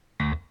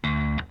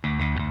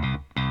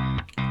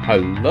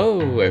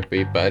Hello,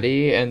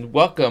 everybody, and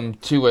welcome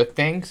to a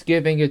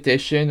Thanksgiving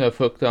edition of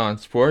Hooked on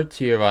Sports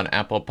here on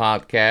Apple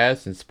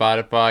Podcasts and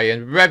Spotify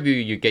and wherever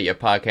you get your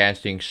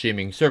podcasting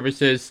streaming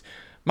services.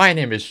 My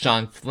name is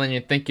Sean Flynn,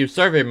 and thank you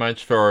so very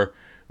much for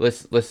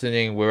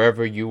listening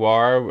wherever you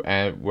are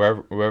and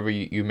wherever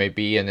you may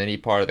be in any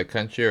part of the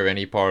country or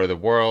any part of the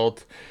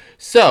world.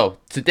 So,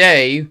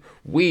 today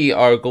we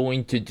are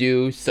going to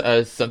do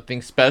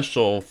something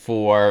special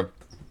for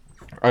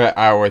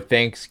our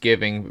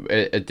Thanksgiving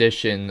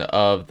edition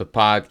of the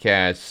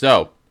podcast.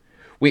 So,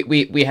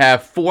 we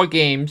have 4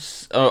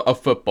 games of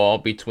football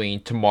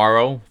between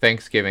tomorrow,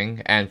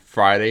 Thanksgiving, and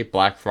Friday,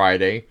 Black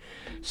Friday.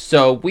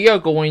 So, we are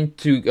going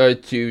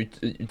to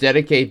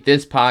dedicate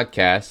this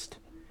podcast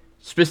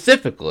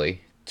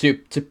specifically to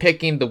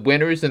picking the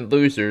winners and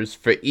losers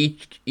for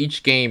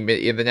each game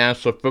in the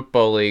National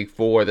Football League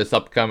for this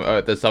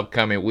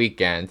upcoming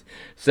weekend.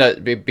 So,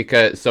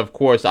 because of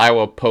course I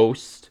will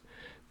post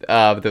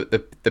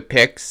the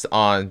picks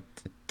on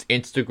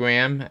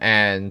Instagram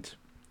and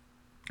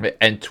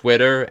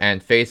Twitter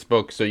and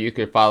Facebook, so you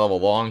can follow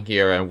along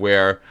here and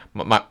where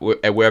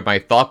my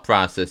thought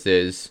process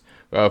is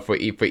for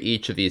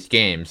each of these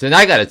games. And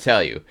I gotta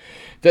tell you,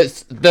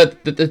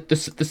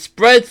 the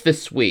spreads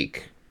this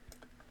week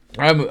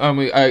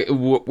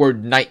were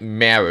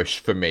nightmarish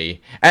for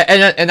me,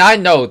 and I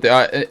know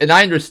and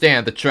I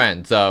understand the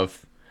trends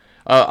of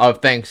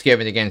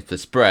Thanksgiving against the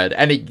spread,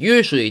 and it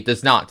usually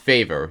does not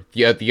favor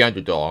the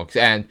underdogs.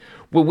 And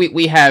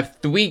we have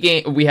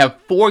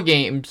 4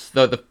 games,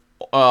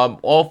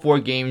 all 4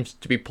 games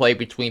to be played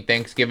between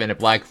Thanksgiving and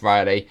Black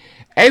Friday.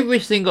 Every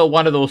single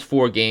one of those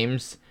 4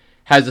 games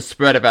has a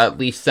spread of at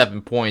least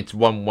 7 points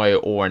one way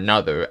or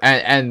another,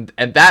 and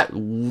that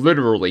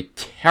literally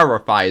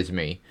terrifies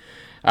me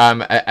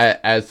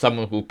as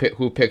someone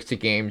who picks the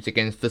games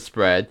against the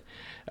spread.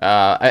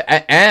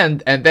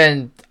 And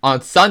then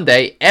on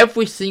Sunday,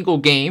 every single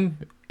game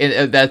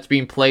that's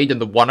being played in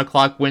the 1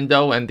 o'clock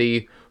window and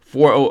the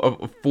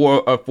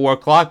 4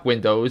 o'clock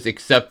windows,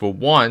 except for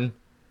one.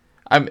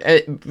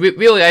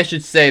 Really, I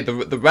should say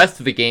the rest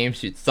of the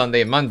games,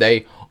 Sunday and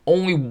Monday,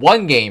 only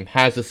one game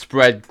has a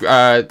spread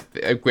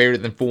greater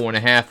than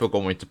 4.5 are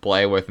going to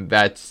play with, and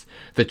that's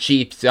the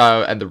Chiefs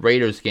and the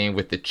Raiders game,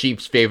 with the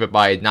Chiefs favored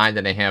by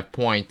 9.5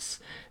 points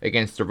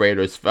against the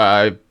Raiders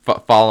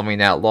following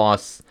that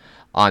loss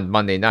on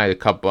Monday night, a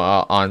couple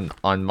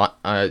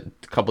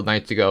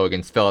nights ago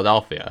against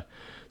Philadelphia.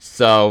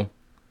 So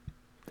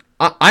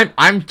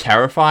I'm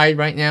terrified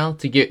right now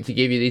to give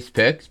you these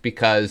picks,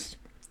 because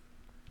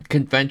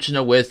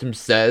conventional wisdom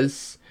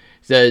says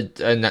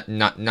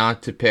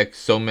not to pick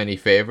so many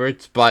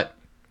favorites, but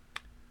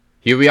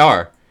here we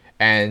are,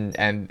 and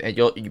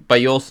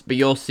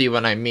you'll see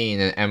what I mean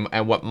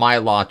and what my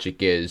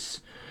logic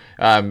is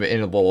in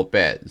a little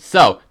bit.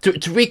 So to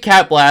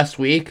recap last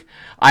week,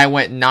 I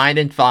went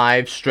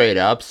 9-5 straight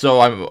up,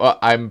 so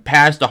I'm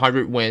past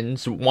 100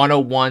 wins,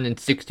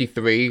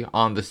 101-63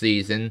 on the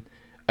season,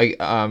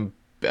 picking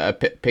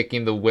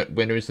the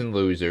winners and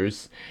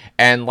losers.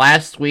 And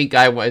last week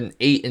I went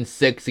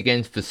 8-6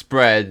 against the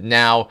spread.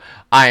 Now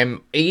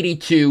I'm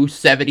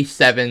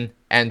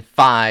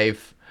 82-77-5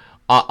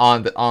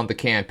 on the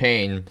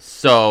campaign.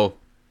 So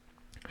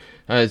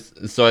I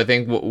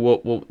think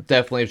we'll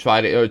definitely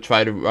try to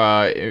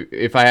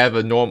if I have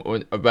an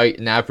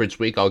average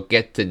week, I'll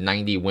get to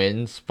 90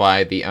 wins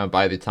by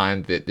the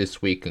time that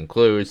this week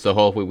concludes. So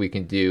hopefully we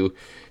can do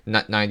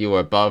 90 or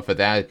above for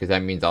that, because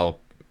that means I'll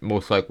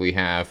most likely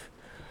have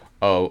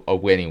a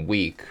winning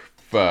week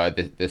for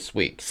this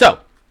week. So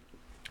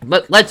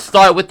let's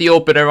start with the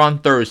opener on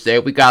Thursday.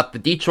 We got the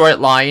Detroit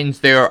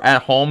Lions. They're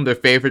at home. They're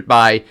favored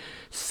by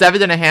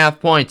 7.5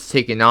 points,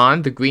 taking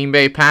on the Green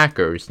Bay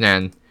Packers.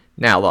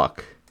 Now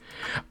look,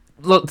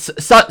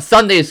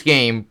 Sunday's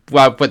game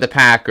with the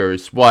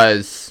Packers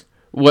was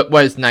you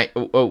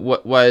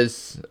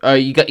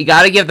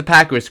got to give the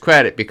Packers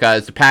credit,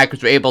 because the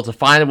Packers were able to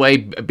find a way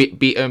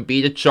beat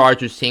a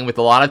Chargers team with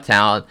a lot of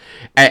talent,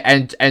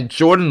 and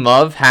Jordan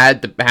Love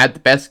had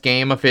the best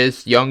game of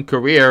his young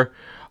career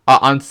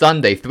on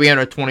Sunday.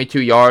 322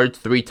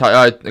 yards,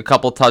 a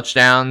couple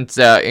touchdowns.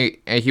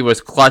 He was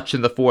clutch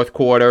in the fourth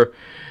quarter.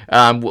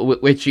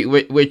 Which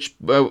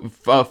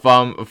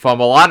from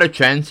a lot of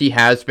trends he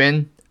has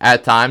been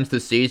at times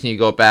this season. You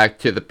go back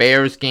to the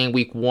Bears game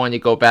week 1, you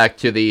go back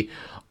to the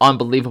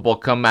unbelievable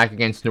comeback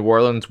against New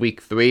Orleans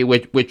week 3,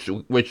 which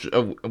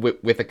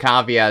with a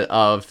caveat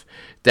of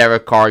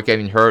Derek Carr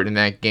getting hurt in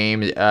that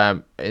game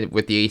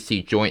with the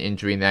AC joint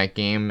injury in that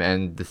game,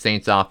 and the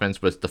Saints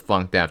offense was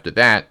defunct after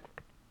that.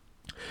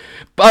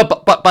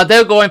 But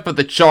they're going for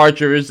the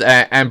Chargers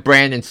and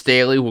Brandon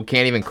Staley, who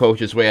can't even coach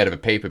his way out of a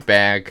paper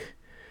bag,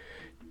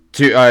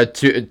 to a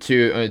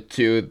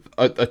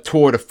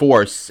tour de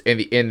force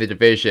in the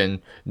division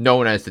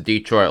known as the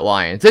Detroit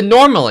Lions. And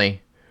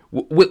normally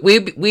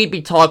we'd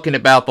be talking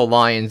about the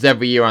Lions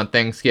every year on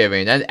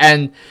Thanksgiving,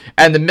 and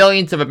the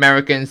millions of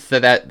Americans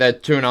that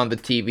turn on the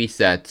TV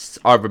sets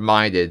are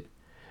reminded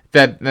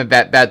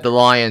that the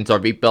Lions are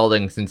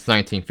rebuilding since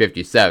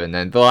 1957,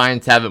 and the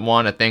Lions haven't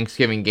won a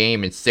Thanksgiving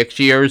game in 6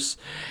 years,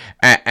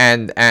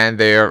 and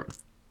they're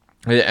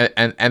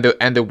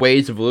and the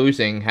ways of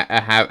losing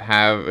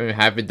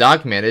have been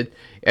documented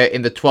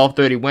in the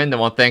 12:30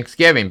 window on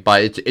Thanksgiving.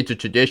 But it's a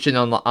tradition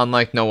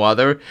unlike no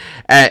other,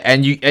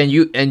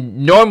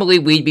 and normally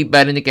we'd be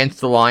betting against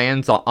the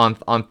Lions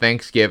on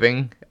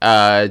Thanksgiving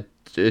to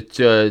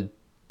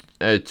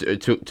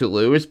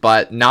lose,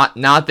 but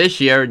not this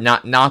year.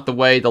 Not the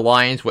way the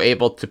Lions were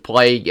able to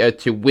play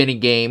to win a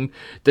game,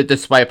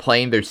 despite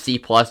playing their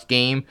C+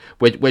 game,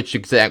 which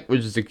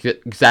is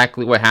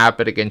exactly what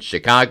happened against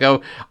Chicago.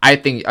 I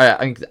think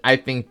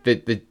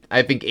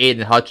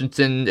Aiden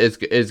Hutchinson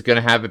is going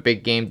to have a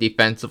big game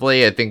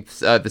defensively. I think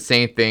the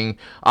same thing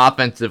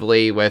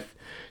offensively with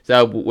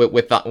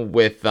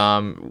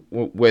Amon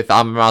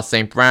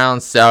St. Brown,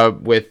 so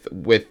with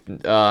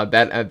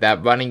that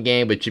running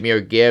game with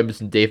Jahmyr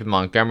Gibbs and David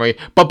Montgomery,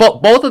 but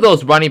both of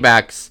those running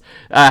backs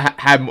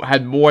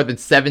had more than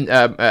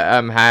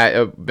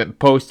had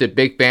posted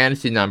big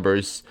fantasy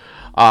numbers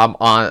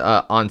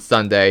on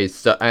Sundays.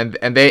 So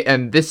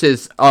this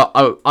is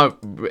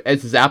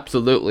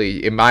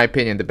absolutely, in my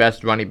opinion, the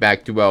best running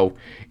back duo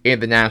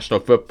in the National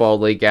Football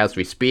League as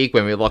we speak.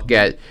 When we look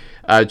at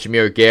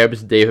Jahmyr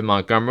Gibbs, David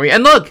Montgomery,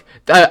 and look,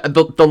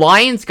 the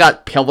Lions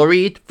got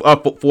pilloried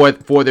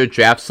for their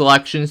draft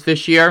selections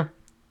this year,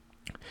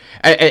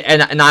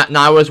 and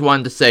I was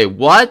one to say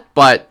what,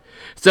 but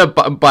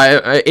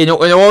in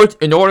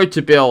order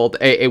to build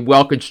a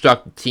well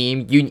constructed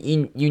team, you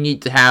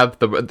need to have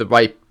the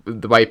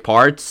right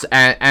parts,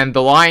 and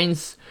the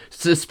Lions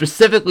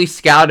specifically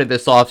scouted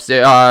this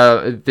the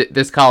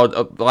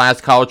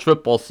last college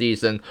football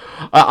season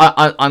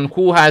on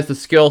who has the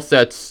skill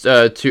sets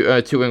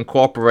to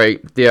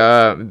incorporate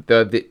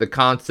the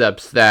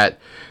concepts that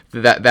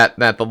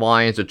the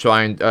Lions are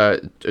trying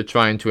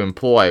to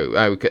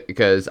employ,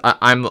 because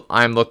I'm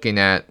looking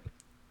at.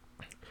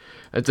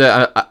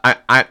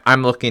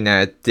 I'm looking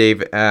at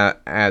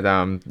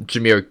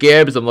Jahmyr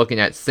Gibbs. I'm looking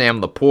at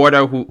Sam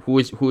Laporta,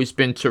 who's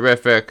been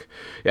terrific.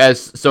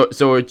 Yes, so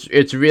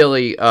it's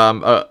really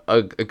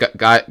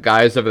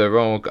guys of their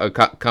own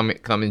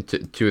coming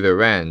to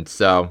their end.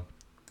 So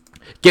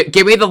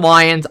give me the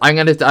Lions. I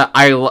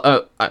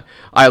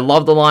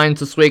love the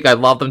Lions this week. I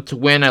love them to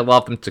win. I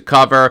love them to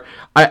cover.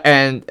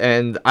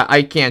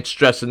 I can't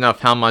stress enough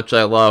how much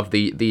I love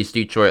these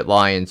Detroit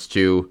Lions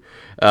to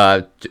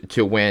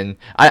win.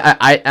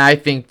 I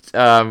think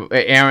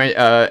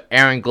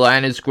Aaron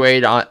Glenn is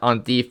great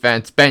on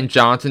defense. Ben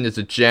Johnson is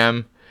a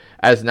gem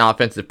as an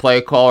offensive play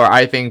caller.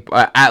 I think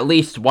at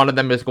least one of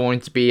them is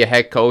going to be a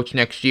head coach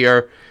next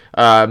year,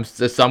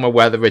 somewhere,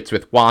 whether it's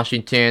with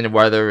Washington,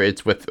 whether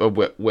it's with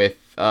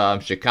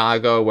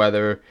Chicago,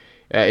 whether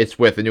it's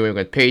with the New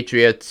England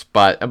Patriots.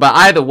 But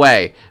either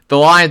way, the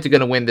Lions are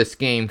going to win this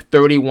game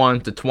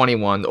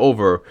 31-21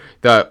 over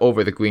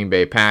the Green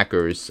Bay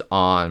Packers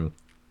on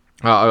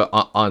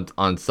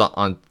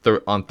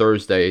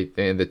Thursday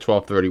in the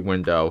 12:30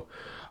 window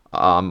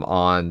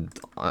on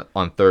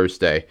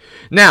Thursday.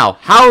 Now,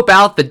 how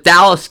about the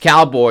Dallas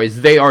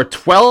Cowboys? They are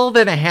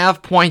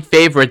 12.5-point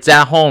favorites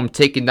at home,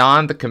 taking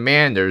on the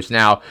Commanders.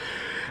 Now,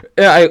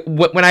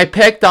 when I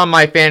picked on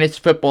my Fantasy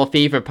Football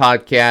Fever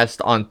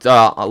podcast on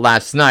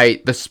last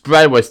night, the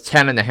spread was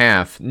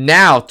 10.5.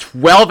 Now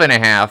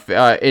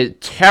 12.5. It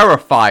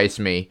terrifies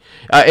me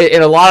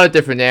in a lot of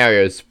different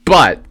areas,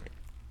 but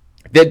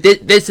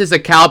this is a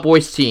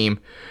Cowboys team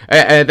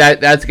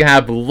that's going to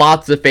have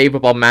lots of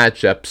favorable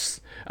matchups.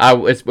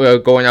 It's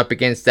going up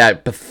against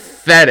that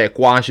pathetic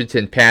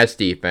Washington pass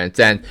defense,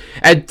 and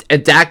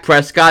Dak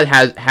Prescott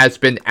has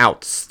been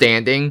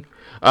outstanding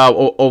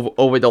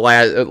over the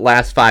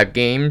last 5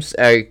 games,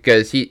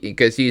 because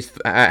he's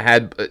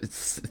had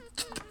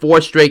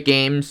 4 straight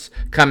games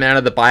coming out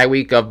of the bye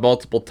week of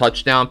multiple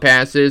touchdown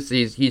passes.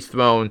 He's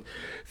thrown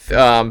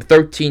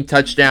 13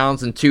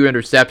 touchdowns and 2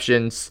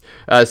 interceptions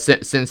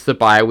since the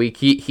bye week.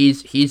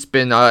 He's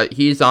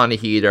on a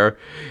heater,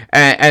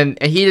 and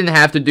he didn't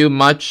have to do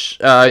much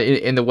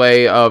in the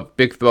way of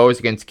big throws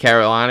against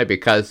Carolina,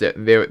 because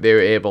they were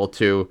able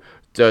to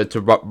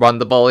run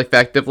the ball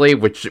effectively,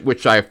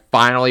 which I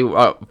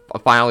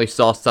finally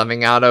saw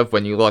something out of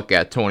when you look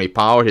at Tony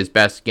Pollard, his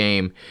best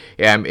game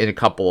in a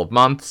couple of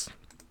months.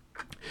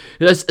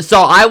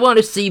 So I want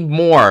to see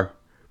more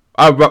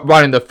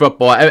running the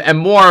football, and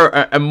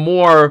more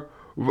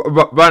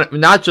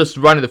not just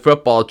running the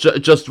football,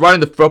 just running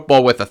the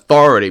football with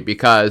authority,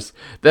 because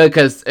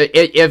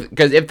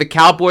if the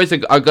Cowboys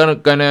are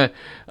going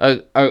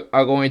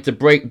to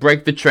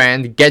break the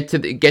trend, get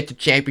to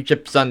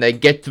Championship Sunday,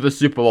 get to the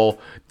Super Bowl,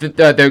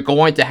 they're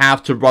going to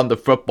have to run the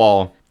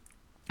football,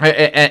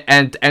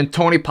 and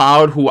Tony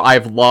Pollard, who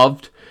I've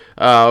loved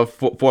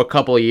for a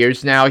couple of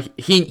years now,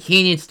 he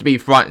needs to be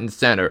front and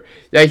center.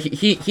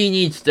 He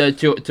needs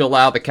to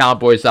allow the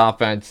Cowboys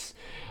offense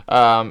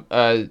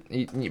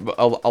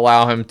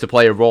allow him to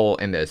play a role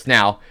in this.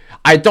 Now,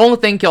 I don't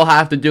think he'll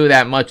have to do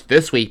that much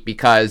this week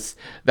because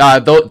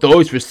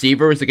those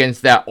receivers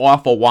against that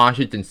awful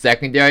Washington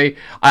secondary,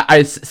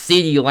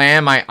 CeeDee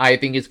Lamb, I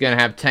think is going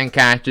to have 10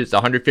 catches,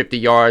 150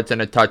 yards,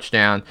 and a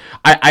touchdown.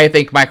 I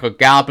think Michael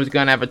Gallup is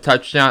going to have a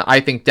touchdown.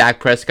 I think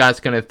Dak Prescott's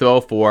going to throw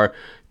for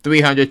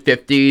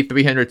 350,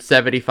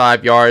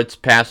 375 yards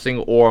passing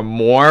or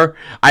more.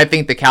 I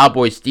think the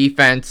Cowboys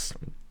defense,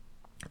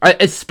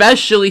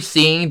 especially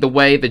seeing the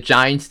way the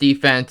Giants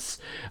defense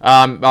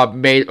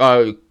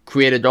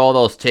created all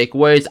those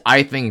takeaways,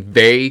 I think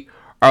they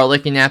are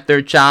licking at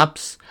their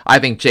chops. I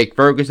think Jake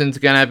Ferguson's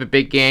gonna have a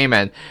big game,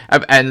 and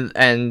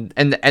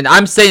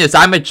I'm saying this.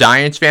 I'm a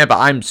Giants fan, but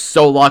I'm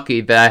so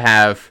lucky that I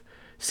have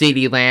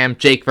CeeDee Lamb,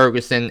 Jake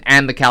Ferguson,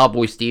 and the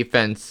Cowboys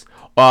defense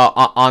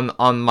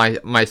on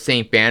my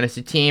same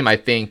fantasy team. I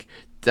think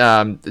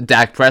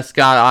Dak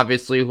Prescott,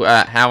 obviously,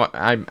 how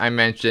I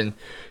mentioned.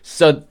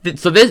 So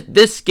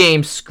this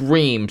game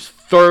screams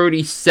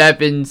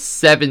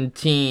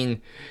 37-17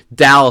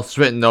 Dallas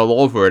written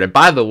all over it. And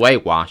by the way,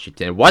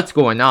 Washington, what's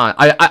going on?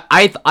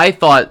 I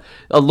thought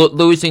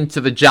losing to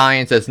the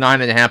Giants as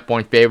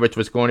 9.5-point favorites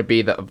was going to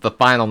be the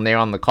final nail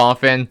on the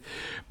coffin.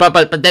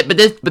 But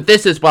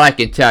this is what I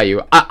can tell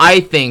you. I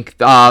think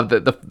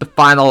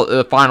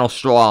the final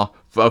straw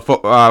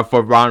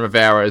for Ron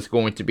Rivera is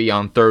going to be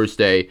on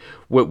Thursday,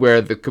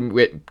 where the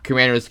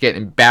Commanders get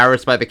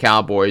embarrassed by the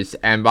Cowboys,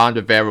 and Ron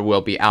Rivera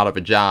will be out of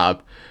a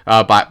job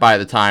by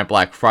the time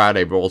Black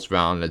Friday rolls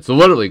around. It's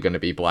literally going to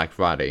be Black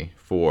Friday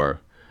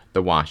for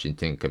the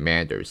Washington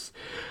Commanders.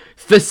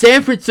 The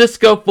San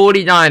Francisco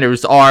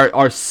 49ers are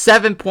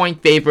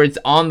 7-point favorites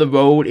on the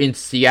road in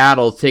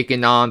Seattle,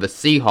 taking on the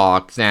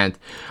Seahawks, and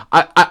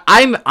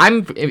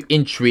I'm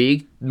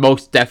intrigued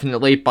most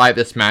definitely by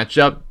this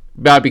matchup.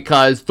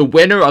 Because the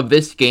winner of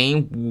this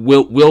game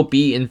will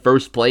be in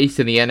first place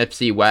in the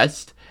NFC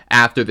West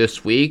after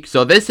this week.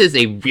 So this is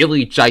a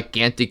really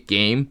gigantic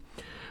game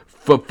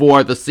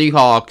for the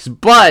Seahawks.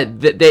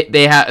 But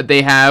they have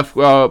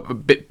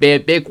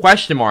big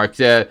question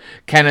marks.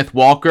 Kenneth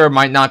Walker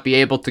might not be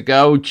able to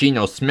go.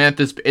 Geno Smith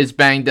is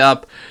banged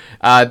up.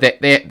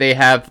 They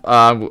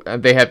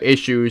have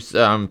issues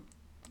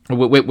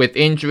with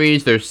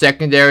injuries. Their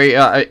secondary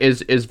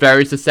is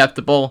very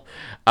susceptible.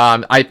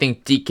 I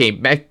think DK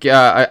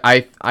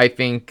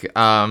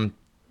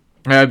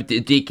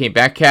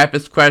Metcalf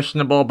is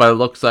questionable, but it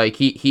looks like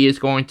he is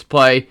going to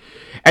play.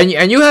 And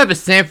you have a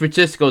San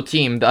Francisco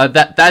team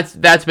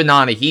that's been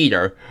on a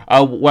heater.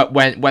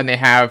 When they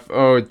have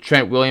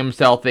Trent Williams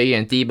healthy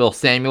and Deebo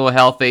Samuel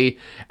healthy,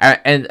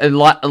 and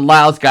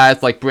allows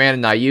guys like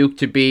Brandon Ayuk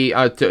to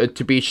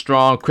be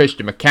strong.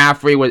 Christian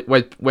McCaffrey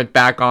went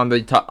back on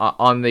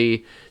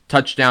the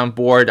touchdown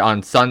board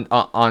on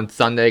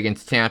Sunday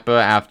against Tampa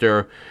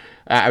after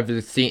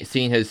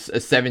seeing his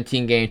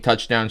 17-game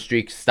touchdown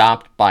streak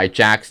stopped by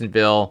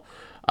Jacksonville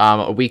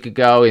a week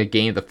ago in a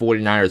game the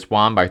 49ers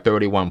won by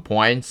 31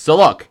 points. So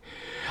look,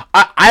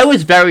 I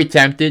was very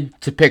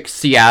tempted to pick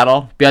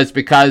Seattle because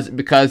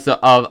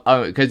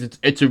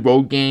it's a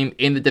road game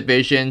in the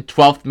division,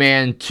 12th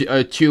man,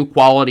 two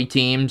quality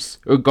teams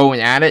are going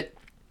at it,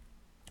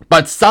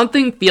 but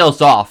something feels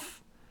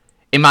off,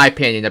 in my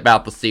opinion,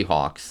 about the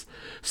Seahawks.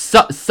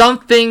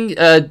 Something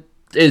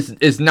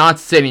is not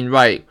sitting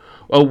right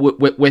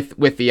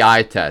with the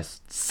eye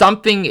test.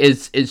 Something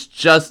is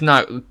just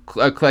not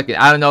clicking.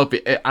 I don't know if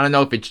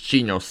it's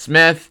Geno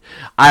Smith.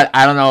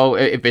 I don't know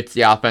if it's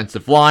the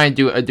offensive line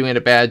doing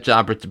a bad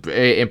job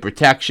in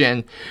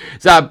protection.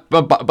 So,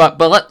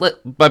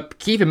 but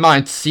keep in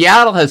mind,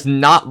 Seattle has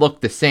not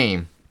looked the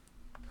same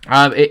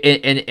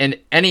in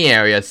any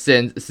area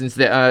since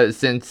they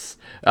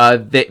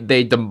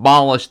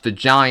demolished the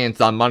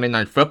Giants on Monday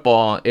Night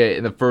Football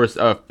in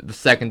the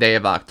second day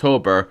of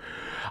October.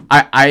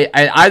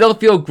 I don't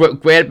feel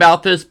great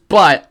about this,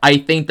 but I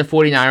think the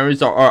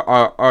 49ers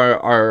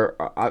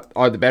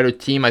are the better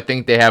team. I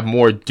think they have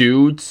more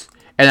dudes,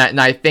 and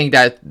I think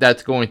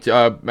that's going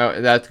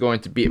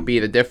to be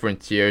the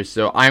difference here.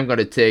 So I'm going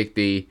to take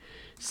the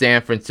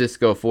San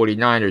Francisco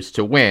 49ers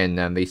to win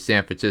and the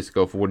San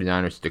Francisco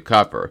 49ers to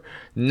cover.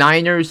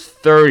 Niners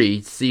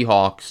 30,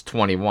 Seahawks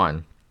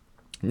 21.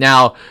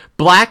 Now,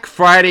 Black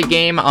Friday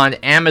game on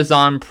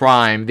Amazon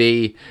Prime,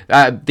 the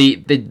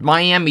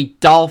Miami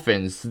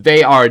Dolphins,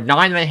 they are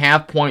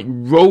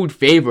 9.5-point road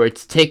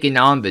favorites taking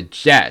on the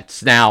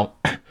Jets. Now,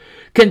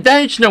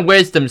 conventional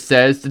wisdom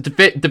says the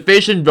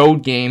division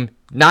road game,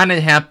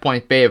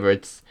 9.5-point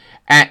favorites,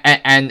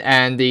 and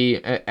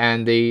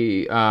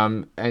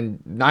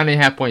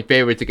 9.5-point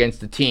favorites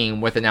against the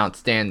team with an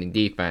outstanding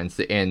defense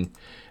in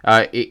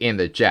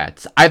the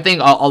Jets. I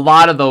think a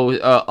lot of those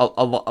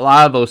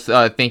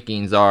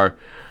thinkings are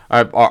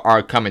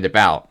coming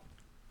about.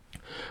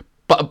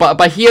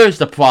 But here's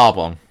the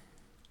problem.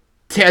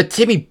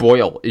 Timmy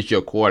Boyle is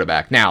your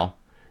quarterback. Now,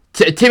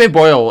 Timmy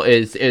Boyle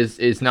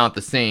is not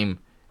the same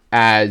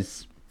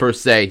as per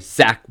se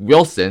Zach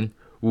Wilson,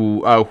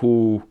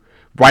 who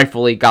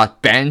rightfully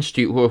got benched,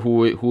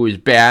 who is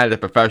bad at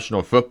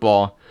professional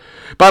football.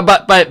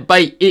 But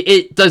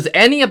does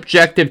any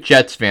objective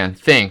Jets fan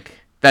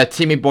think that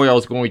Timmy Boyle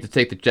is going to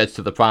take the Jets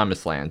to the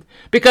promised land?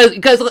 Because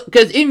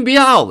in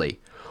reality,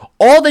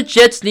 all the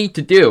Jets need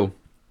to do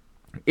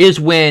is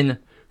win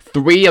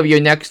 3 of your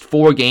next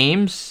 4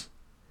 games,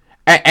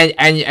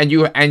 and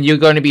you're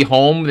going to be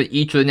home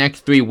each of the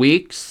next 3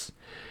 weeks,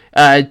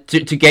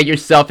 to get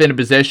yourself in a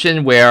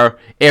position where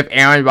if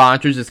Aaron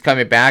Rodgers is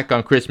coming back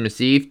on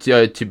Christmas Eve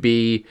to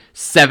be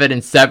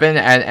 7-7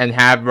 and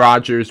have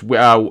Rodgers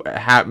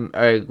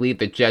lead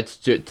the Jets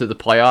to the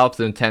playoffs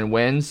and 10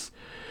 wins.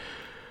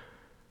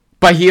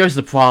 But here's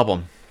the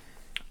problem.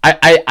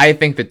 I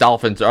think the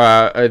Dolphins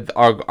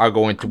are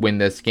going to win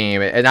this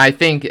game, and I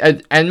think,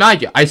 and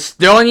mind you, I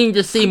still need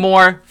to see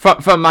more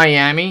from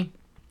Miami.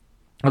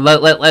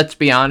 Let's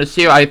be honest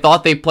here. I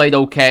thought they played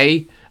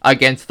okay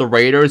against the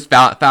Raiders,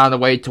 found a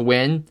way to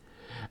win,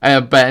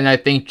 and I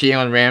think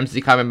Jalen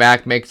Ramsey coming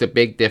back makes a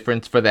big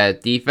difference for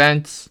that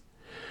defense.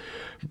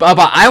 But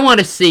I want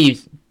to see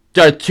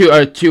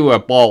Tua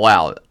ball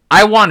out.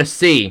 I want to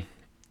see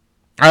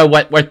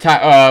what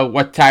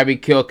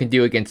Tyreek Hill can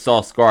do against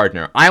Sauce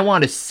Gardner. I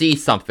want to see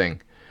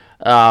something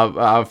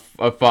from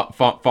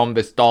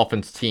this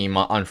Dolphins team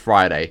on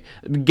Friday.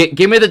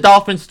 Give me the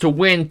Dolphins to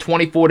win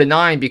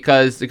 24-9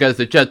 because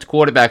the Jets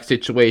quarterback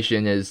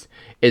situation is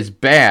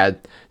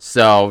bad.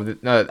 So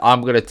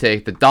I'm gonna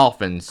take the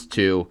Dolphins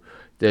to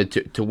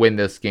win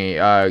this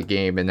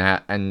game and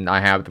I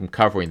have them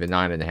covering the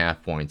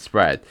 9.5 point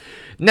spread.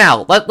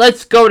 Now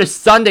let's go to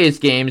Sunday's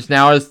games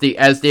now as the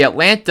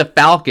Atlanta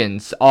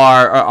Falcons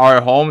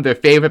are home. They're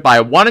favored by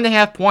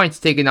 1.5 points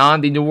taking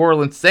on the New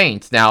Orleans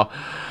Saints. Now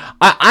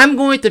I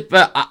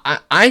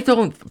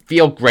don't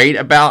feel great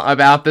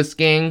about this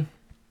game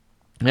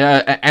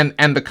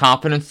and the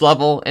confidence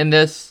level in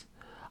this.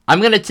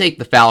 I'm gonna take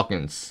the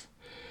Falcons.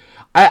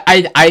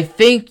 I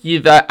think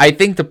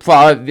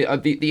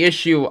the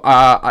issue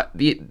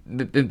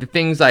the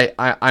things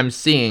I'm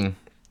seeing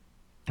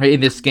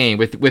in this game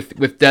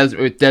with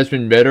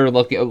Desmond Ridder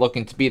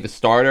looking to be the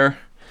starter,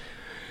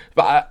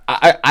 but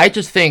I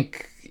just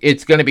think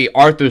it's going to be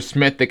Arthur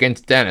Smith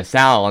against Dennis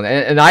Allen,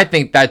 and I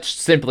think that's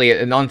simply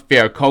an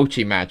unfair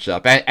coaching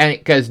matchup. And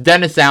because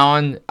Dennis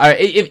Allen,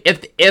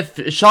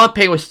 if Sean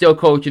Payton was still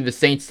coaching the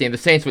Saints team, the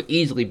Saints would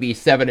easily be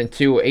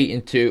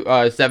 7-2, 8-2,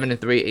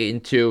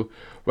 7-3, 8-2.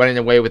 Running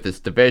away with this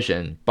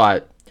division,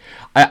 but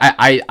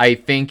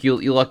I think you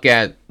look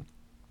at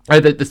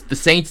the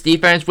Saints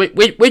defense,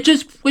 which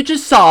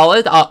is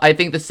solid. I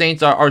think the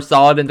Saints are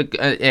solid in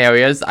the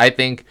areas. I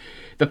think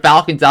the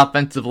Falcons'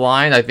 offensive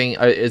line, I think,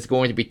 is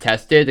going to be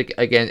tested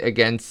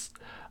against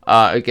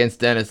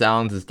Dennis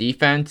Allen's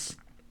defense.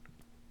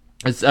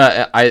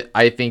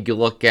 I think you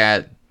look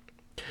at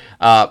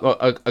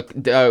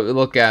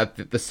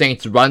the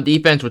Saints' run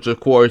defense, which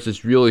of course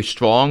is really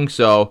strong.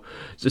 So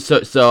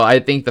I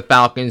think the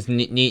Falcons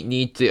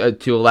need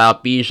to allow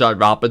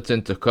Bijan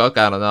Robinson to cook.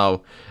 I don't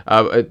know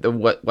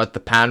what the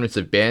patterns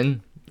have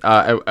been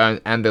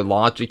and the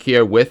logic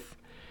here with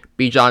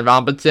Bijan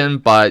Robinson,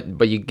 but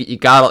you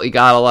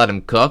gotta let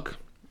him cook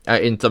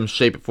in some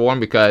shape or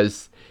form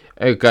because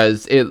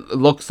it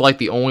looks like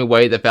the only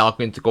way the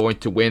Falcons are going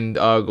to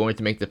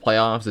make the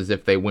playoffs is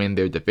if they win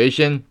their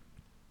division.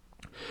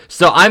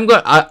 So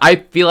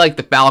I feel like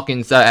the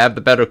Falcons have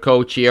the better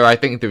coach here. I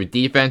think their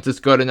defense is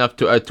good enough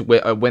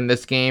to win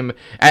this game.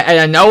 And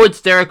I know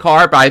it's Derek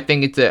Carr, but I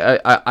think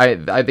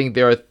I think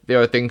there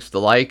are things to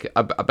like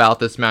about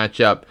this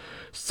matchup.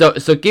 So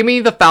give me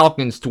the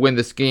Falcons to win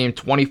this game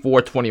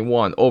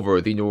 24-21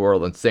 over the New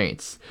Orleans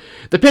Saints.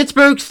 The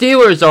Pittsburgh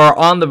Steelers are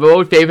on the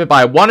road, favored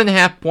by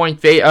 1.5 point.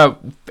 They are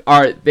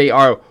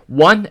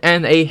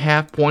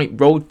 1.5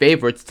 point road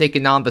favorites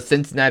taking on the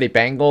Cincinnati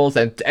Bengals.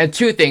 And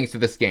 2 things to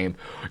this game.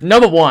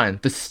 Number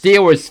 1, the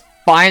Steelers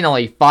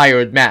finally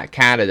fired Matt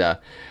Canada.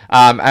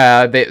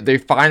 They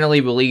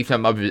finally relieved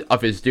him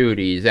of his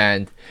duties,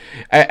 and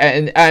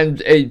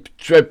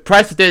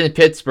precedent in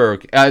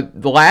Pittsburgh.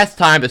 The last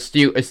time a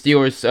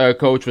Steelers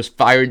coach was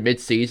fired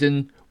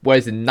mid-season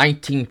was in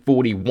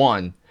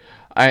 1941,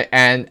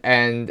 and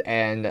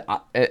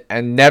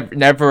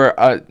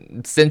never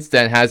since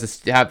then have the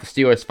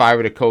Steelers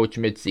fired a coach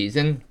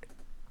mid-season.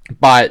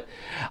 But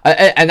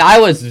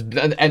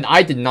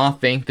I did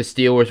not think the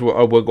Steelers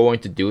were going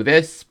to do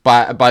this,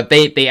 but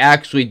they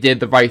actually did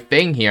the right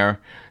thing here.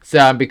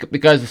 So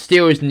because the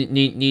Steelers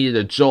needed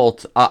a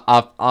jolt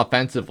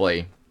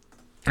offensively,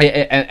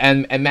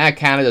 and Matt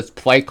Canada's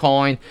play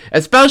calling,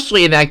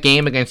 especially in that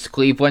game against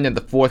Cleveland in the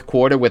fourth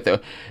quarter with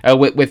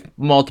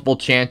multiple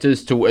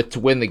chances to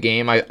win the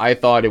game, I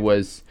thought it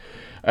was.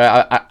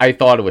 I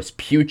thought it was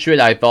putrid.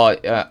 I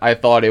thought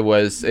it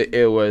was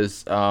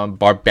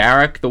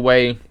barbaric the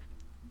way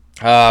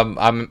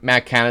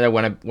Matt Canada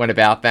went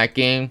about that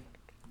game.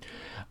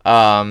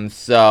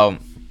 So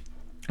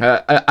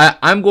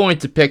I'm going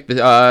to pick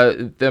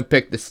the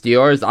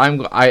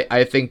Steelers.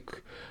 I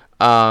think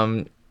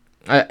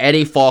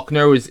Eddie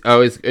Faulkner is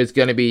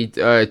going to be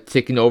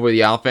taking over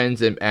the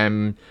offense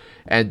and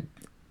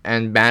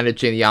and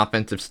managing the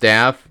offensive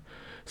staff.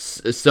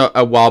 So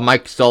while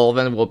Mike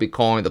Sullivan will be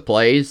calling the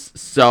plays,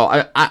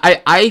 so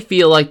I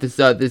feel like this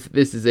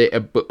is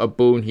a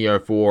boon here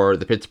for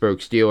the Pittsburgh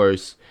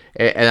Steelers,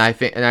 and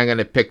I'm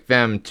gonna pick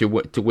them to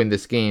win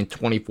this game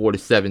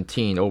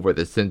 24-17 over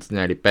the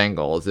Cincinnati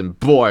Bengals. And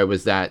boy,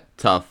 was that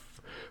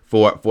tough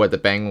for the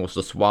Bengals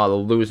to swallow,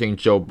 losing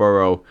Joe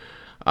Burrow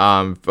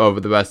over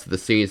the rest of the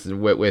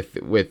season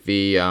with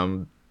the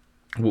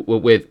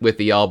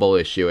elbow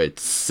issue. It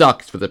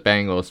sucks for the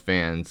Bengals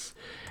fans.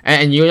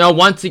 And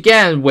once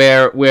again,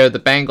 where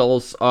the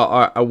Bengals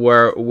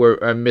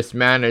were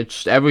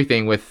mismanaged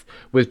everything with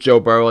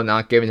Joe Burrow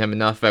not giving him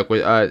enough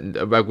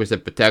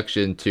requisite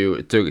protection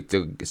to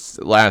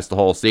last the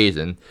whole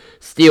season.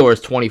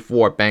 Steelers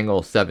 24,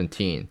 Bengals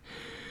 17.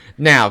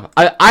 Now,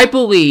 I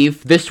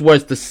believe this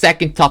was the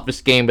second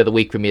toughest game of the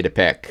week for me to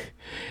pick.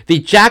 The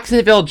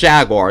Jacksonville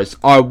Jaguars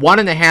are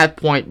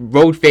 1.5-point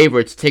road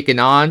favorites taking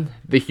on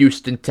the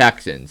Houston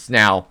Texans.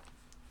 Now,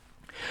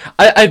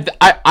 during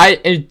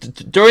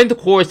the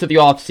course of the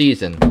off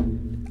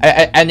season,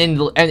 and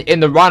in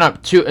the run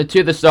up to the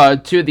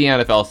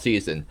NFL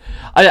season,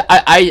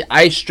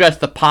 I stress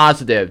the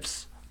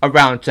positives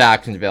around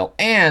Jacksonville,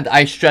 and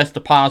I stress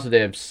the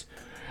positives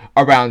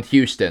around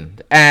Houston,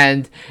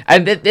 and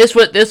this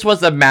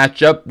was a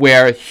matchup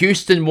where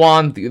Houston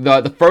won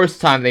the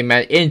first time they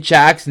met in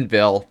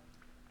Jacksonville.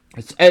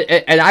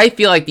 And I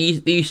feel like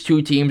these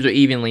two teams are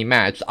evenly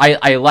matched.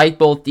 I like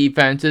both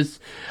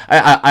defenses.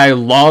 I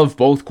love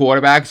both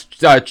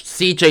quarterbacks.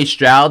 C.J.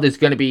 Stroud is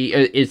in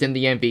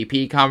the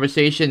MVP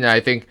conversation, and I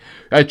think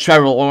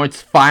Trevor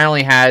Lawrence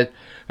finally had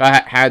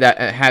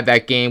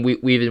that game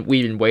we've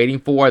been waiting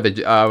for a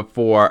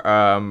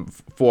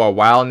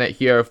while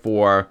here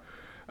for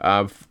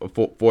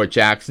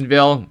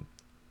Jacksonville.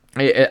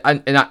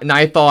 And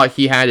I thought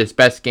he had his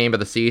best game of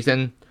the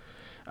season.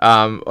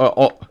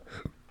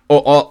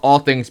 All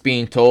things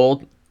being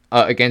told,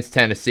 against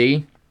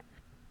Tennessee,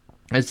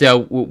 and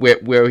so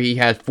where he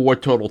had 4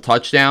 total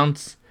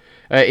touchdowns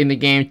in the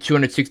game,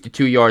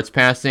 262 yards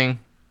passing,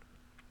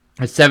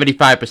 a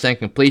 75%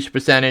 completion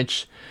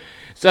percentage.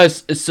 So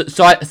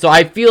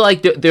I feel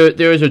like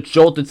there is a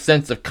jolted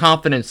sense of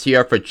confidence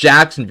here for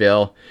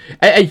Jacksonville,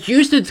 and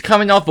Houston's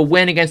coming off a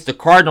win against the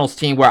Cardinals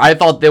team where I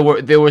thought there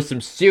were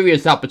some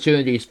serious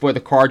opportunities for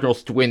the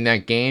Cardinals to win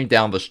that game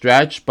down the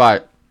stretch,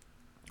 but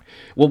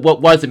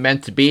what wasn't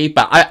meant to be.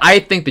 But I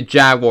think the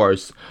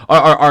Jaguars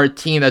are a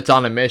team that's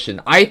on a mission.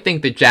 I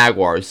think the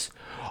Jaguars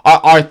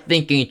are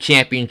thinking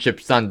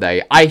Championship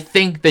Sunday. I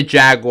think the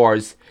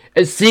Jaguars,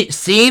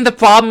 seeing the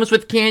problems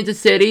with Kansas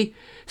City,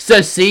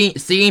 so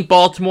seeing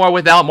Baltimore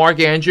without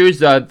Mark Andrews,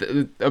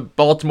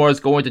 Baltimore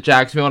is going to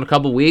Jacksonville in a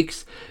couple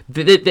weeks.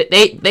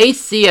 They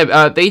see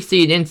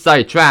an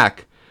inside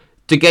track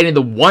to getting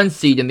the 1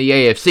 seed in the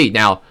AFC.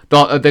 Now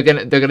they're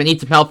gonna need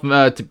some help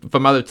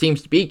from other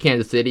teams to beat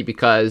Kansas City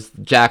because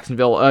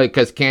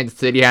Kansas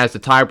City has the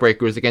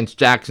tiebreakers against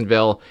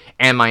Jacksonville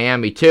and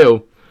Miami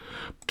too.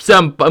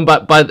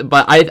 But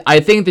I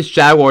think this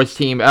Jaguars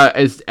team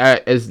has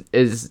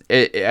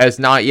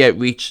not yet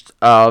reached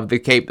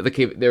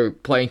their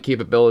playing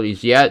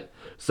capabilities yet.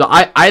 So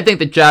I think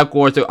the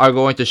Jaguars are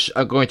going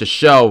to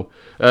show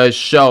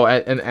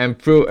and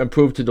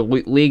prove to the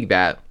league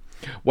that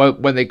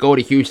when they go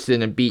to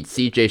Houston and beat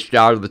C.J.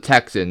 Stroud of the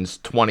Texans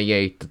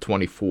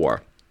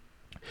 28-24.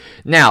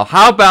 Now,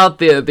 how about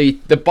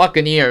the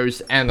Buccaneers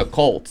and the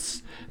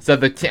Colts? So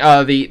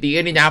the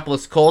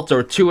Indianapolis Colts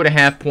are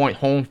 2.5-point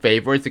home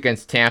favorites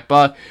against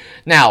Tampa.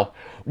 Now,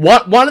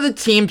 one of the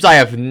teams I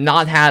have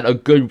not had a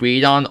good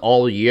read on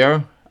all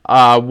year,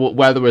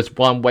 whether it's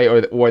one way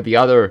or the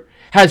other,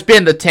 has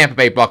been the Tampa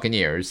Bay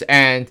Buccaneers.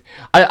 And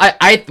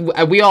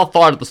we all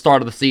thought at the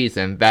start of the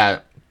season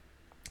that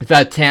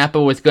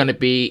Tampa was going to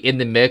be in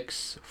the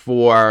mix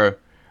for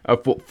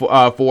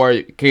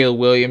Caleb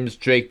Williams,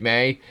 Drake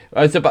May.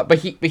 But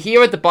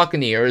here at the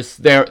Buccaneers,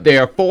 they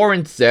are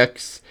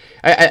 4-6,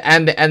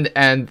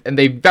 and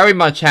they very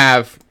much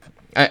have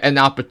an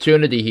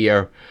opportunity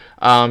here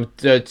to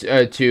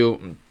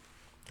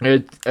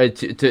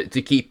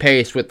keep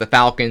pace with the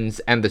Falcons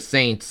and the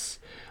Saints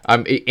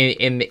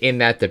in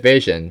that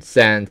division,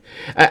 and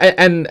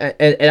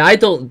I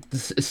don't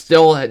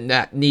still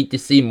need to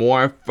see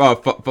more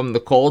from the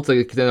Colts,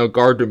 because I know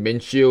Gardner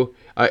Minshew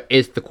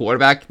is the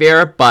quarterback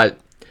there, but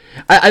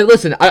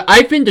listen.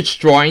 I've been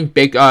destroying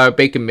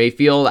Baker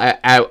Mayfield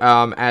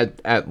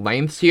at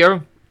lengths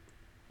here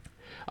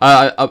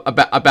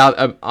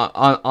about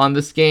on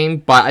this game,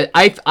 but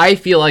I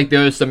feel like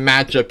there's some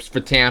matchups for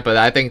Tampa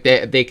that I think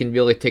they can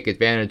really take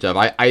advantage of.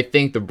 I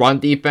think the run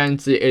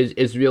defense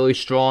is really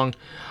strong.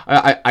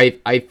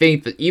 I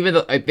think that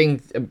I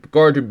think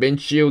Gardner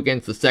Minshew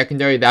against the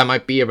secondary, that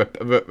might be a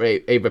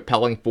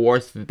repelling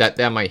force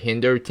that might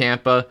hinder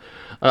Tampa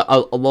a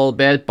little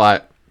bit,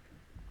 but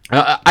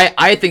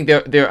I think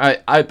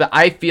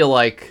I feel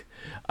like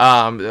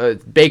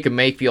Baker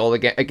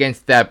Mayfield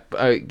against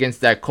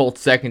that Colts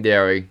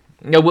secondary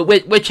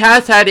which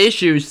has had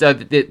issues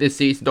this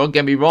season. Don't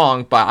get me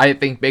wrong, but I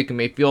think Baker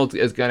Mayfield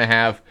is going to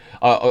have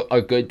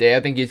a good day. I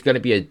think he's going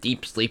to be a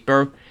deep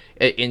sleeper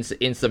in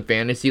some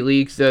fantasy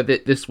leagues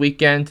this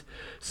weekend.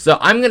 So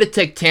I'm going to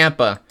take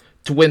Tampa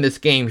to win this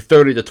game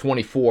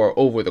 30-24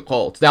 over the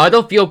Colts. Now I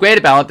don't feel great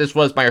about it. This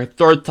was my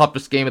third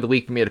toughest game of the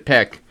week for me to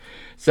pick.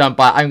 So,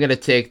 but I'm going to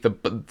take the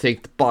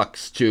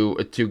Bucs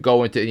to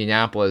go into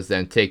Indianapolis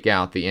and take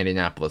out the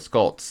Indianapolis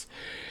Colts.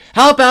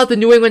 How about the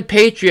New England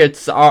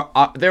Patriots?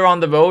 They're on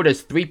the road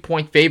as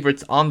 3-point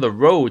favorites on the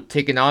road,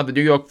 taking on the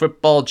New York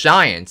Football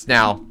Giants.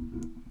 Now,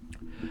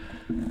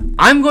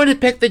 I'm going to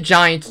pick the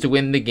Giants to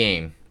win the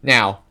game.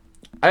 Now,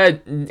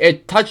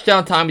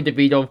 touchdown Tommy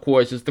DeVito, of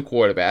course, is the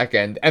quarterback,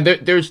 and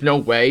there's no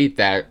way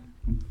that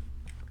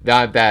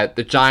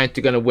the Giants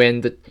are going to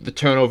win the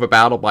turnover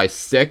battle by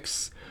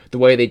 6. The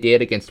way they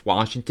did against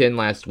Washington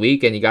last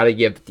week, and you got to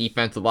give the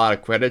defense a lot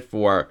of credit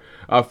for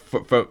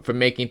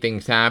making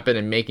things happen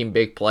and making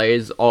big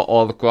plays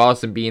all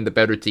across and being the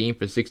better team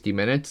for 60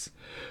 minutes.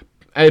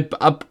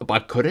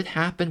 But could it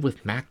happen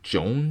with Mac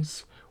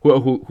Jones,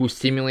 who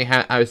seemingly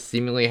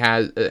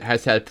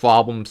has had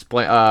problems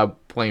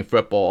playing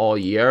football all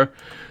year?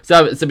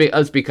 So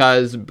it's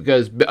because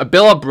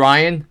Bill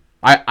O'Brien,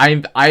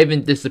 I've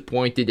been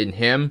disappointed in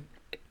him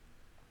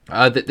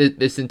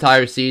this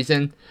entire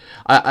season.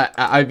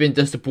 I've been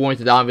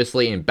disappointed,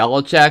 obviously, in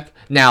Belichick.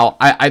 Now,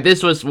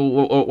 this was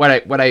what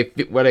I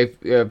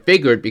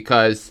figured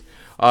because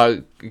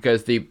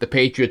the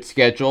Patriots'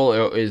 schedule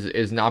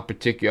is not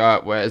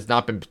has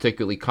not been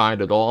particularly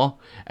kind at all,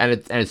 and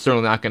it's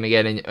certainly not going to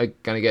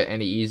get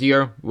any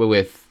easier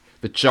with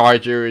the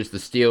Chargers, the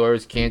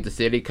Steelers, Kansas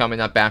City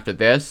coming up after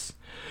this.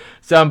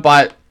 So,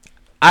 but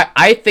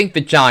I think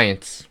the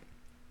Giants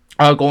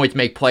are going to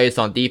make plays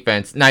on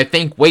defense, and I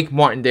think Wake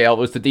Martindale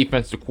was the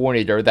defensive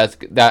coordinator. That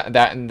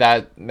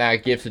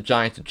gives the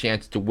Giants a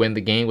chance to win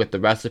the game with the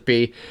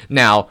recipe.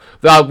 Now,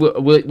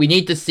 we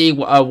need to see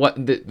what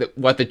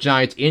the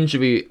Giants'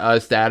 injury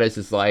status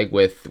is like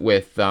with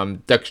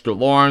Dexter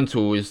Lawrence,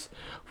 who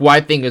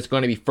I think is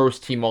going to be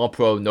first team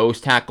All-Pro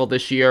nose tackle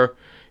this year.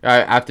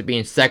 After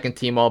being second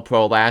team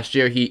All-Pro last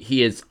year,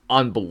 he is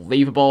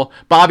unbelievable.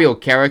 Bobby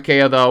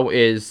Okereke, though,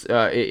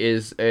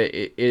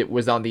 it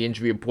was on the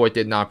injury report,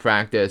 did not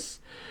practice.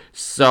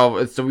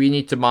 So we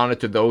need to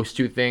monitor those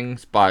two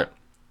things. But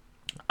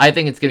I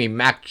think it's going to be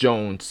Mac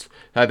Jones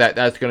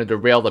that's going to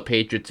derail the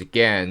Patriots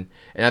again,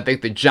 and I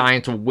think the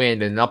Giants will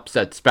win in an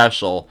upset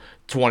special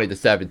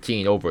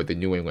 20-17 over the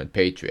New England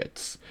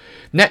Patriots.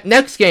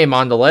 Next game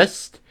on the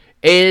list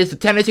is the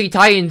Tennessee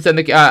Titans and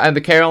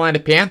the Carolina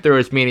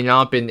Panthers meeting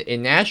up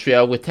in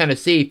Nashville, with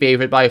Tennessee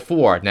favored by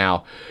 4.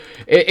 Now,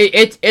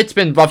 it's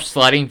been rough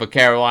sledding for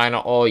Carolina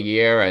all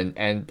year,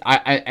 and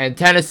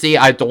Tennessee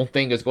I don't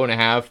think is going to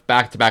have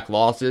back-to-back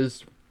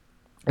losses,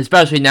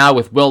 especially now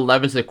with Will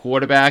Levis at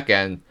quarterback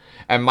and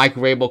Mike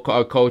Rabel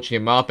coaching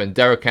him up, and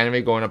Derrick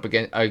Henry going up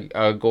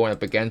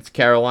against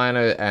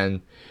Carolina,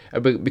 and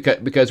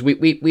because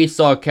we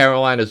saw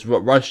Carolina's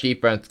rush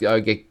defense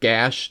get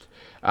gashed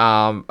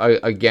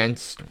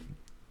against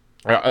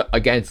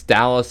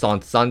Dallas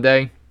on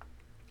Sunday,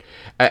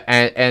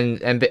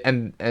 and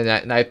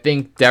I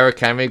think Derrick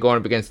Henry going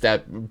up against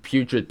that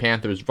putrid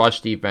Panthers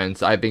rush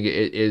defense, I think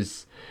it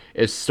is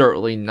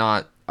certainly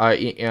not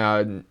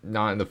in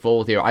the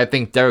fold here. I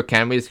think Derrick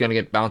Henry is going to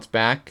get bounced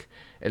back,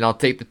 and I'll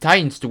take the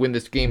Titans to win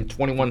this game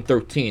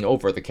 21-13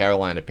 over the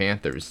Carolina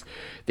Panthers.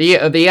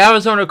 The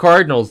Arizona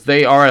Cardinals,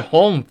 they are at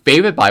home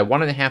favored by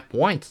 1.5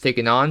 points,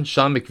 taking on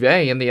Sean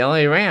McVay and the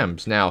LA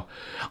Rams. Now,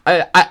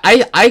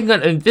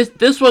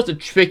 this was a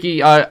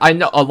tricky. I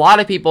know a lot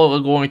of people are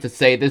going to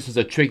say this is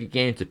a tricky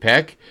game to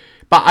pick,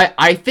 but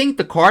I think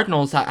the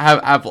Cardinals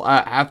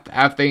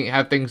have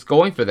things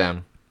going for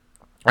them.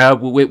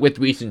 With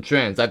recent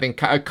trends, I think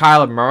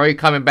Kyler Murray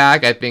coming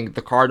back. I think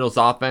the Cardinals'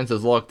 offense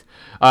has looked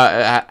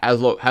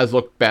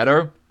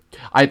better.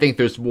 I think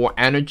there's more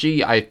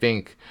energy. I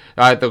think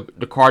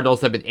the Cardinals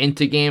have been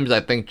into games.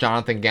 I think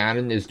Jonathan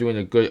Gannon is doing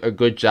a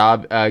good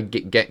job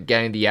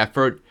getting the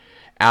effort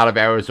out of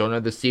Arizona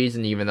this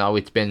season, even though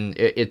it's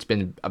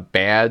been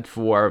bad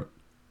for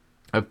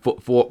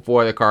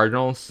the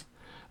Cardinals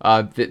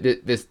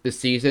this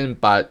season,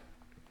 but.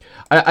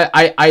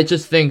 I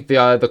just think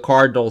the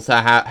Cardinals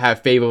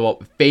have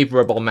favorable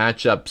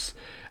matchups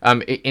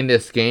in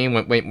this game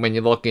when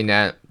you're looking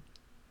at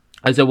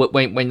when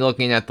you're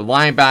looking at the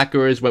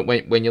linebackers,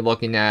 when you're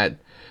looking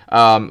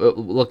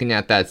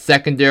at that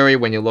secondary,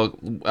 when you're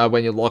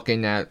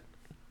looking at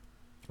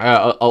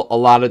a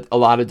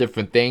lot of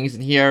different things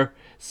in here.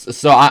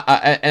 So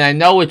I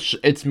know it's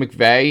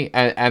McVay,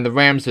 and the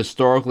Rams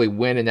historically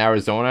win in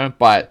Arizona,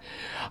 but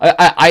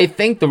I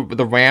think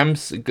the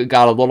Rams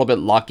got a little bit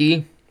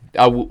lucky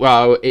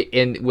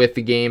with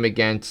the game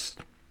against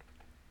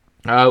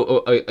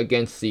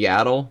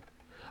Seattle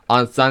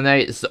on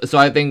Sunday. So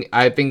I think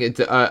it's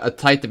a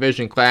tight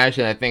division clash,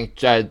 and I think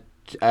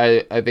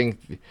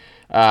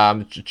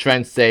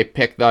trends say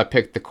pick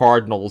the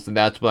Cardinals, and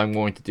that's what I'm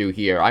going to do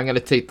here. I'm going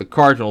to take the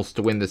Cardinals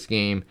to win this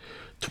game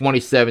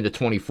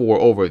 27-24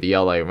 over the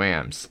LA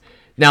Rams.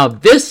 Now,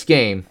 this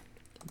game,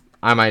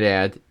 I might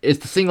add, is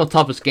the single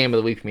toughest game of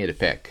the week for me to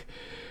pick.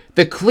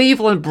 The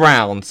Cleveland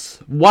Browns,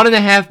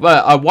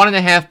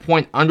 1.5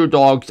 point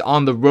underdogs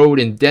on the road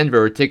in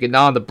Denver, taking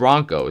on the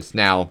Broncos.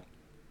 Now,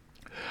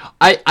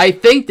 I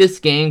think this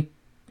game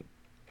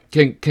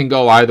can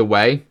go either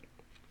way.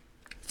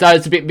 So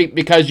it's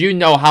because you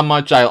know how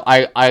much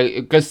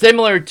because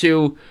similar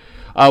to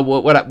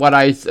what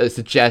I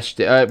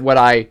suggested, what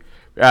I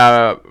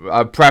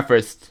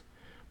prefaced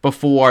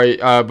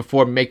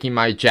before making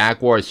my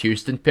Jaguars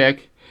Houston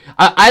pick.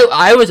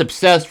 I was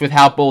obsessed with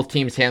how both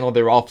teams handled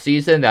their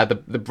offseason.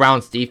 The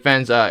Browns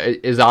defense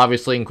is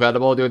obviously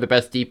incredible. They're the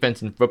best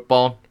defense in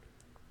football.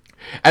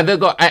 And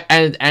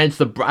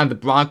the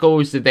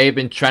Broncos, they've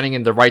been trending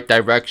in the right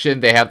direction.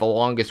 They have the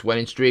longest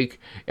winning streak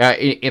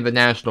in the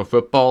National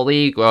Football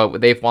League.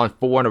 They've won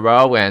 4 in a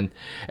row, and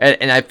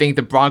I think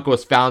the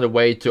Broncos found a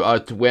way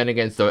to win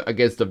against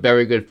a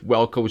very good,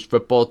 well coached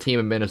football team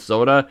in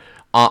Minnesota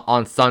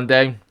on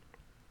Sunday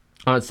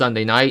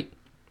night.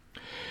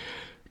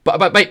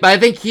 But I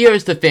think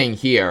here's the thing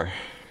here.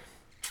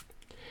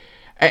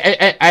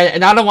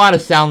 And I don't want to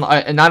sound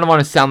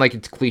like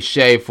it's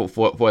cliche for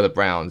the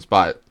Browns,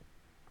 but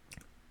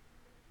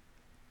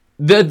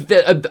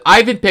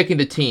I've been picking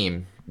the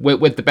team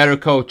with the better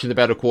coach and the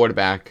better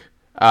quarterback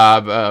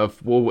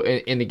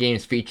in the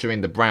games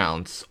featuring the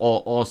Browns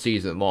all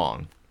season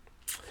long.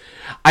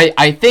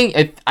 I think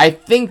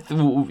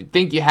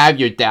you have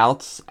your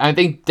doubts. I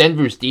think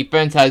Denver's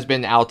defense has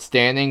been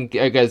outstanding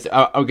because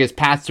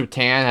Pat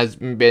Surtain has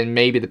been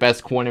maybe the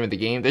best corner in the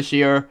game this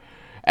year.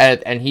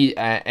 And he's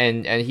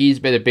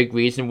been a big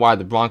reason why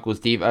the Broncos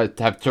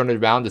have turned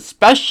it around,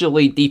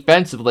 especially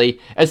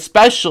defensively,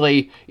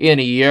 especially in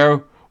a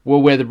year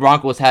where the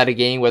Broncos had a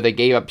game where they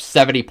gave up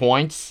 70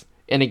 points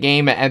in a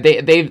game, and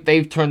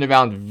they've turned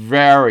around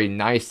very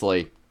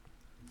nicely.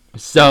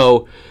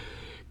 So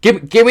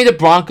give me the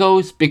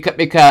Broncos because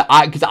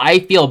I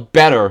feel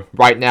better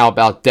right now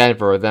about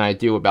Denver than I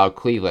do about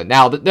Cleveland.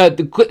 Now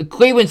the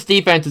Cleveland's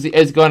defense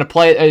is going to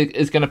play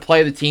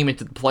the team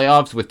into the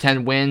playoffs with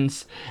 10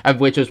 wins,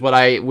 which was what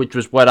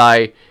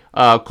I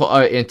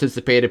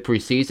anticipated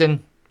preseason.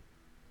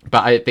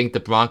 But I think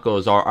the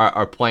Broncos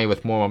are playing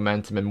with more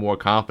momentum and more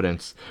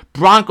confidence.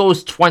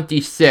 Broncos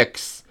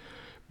 26,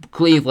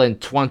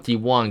 Cleveland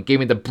 21. Give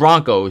me the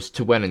Broncos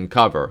to win and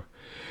cover.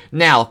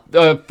 Now,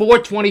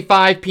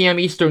 4:25 p.m.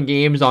 Eastern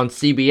games on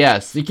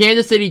CBS. The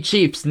Kansas City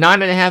Chiefs,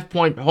 9.5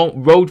 point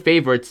road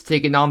favorites,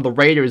 taking on the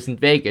Raiders in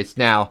Vegas.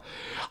 Now,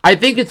 I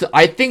think it's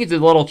a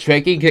little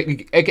tricky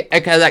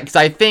because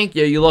I think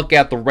you look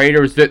at the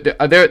Raiders.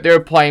 They're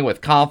playing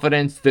with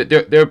confidence. They've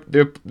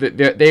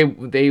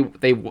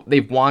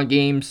won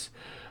games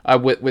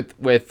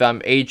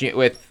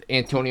with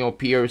Antonio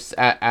Pierce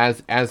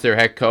as their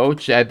head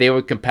coach. They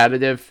were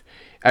competitive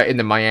in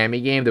the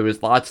Miami game. There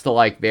was lots to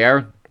like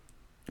there.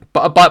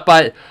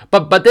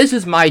 But this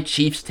is my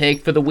Chiefs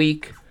take for the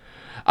week,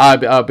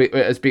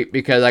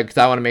 because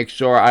I want to make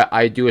sure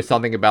I do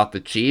something about the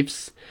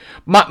Chiefs.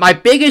 My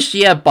biggest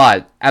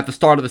but at the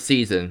start of the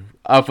season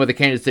for the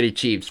Kansas City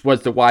Chiefs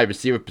was the wide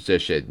receiver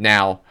position.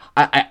 Now,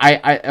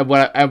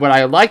 what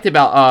I liked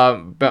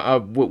about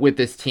with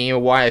this team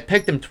and why I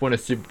picked them to win a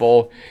Super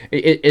Bowl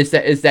is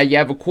that you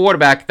have a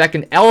quarterback that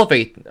can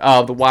elevate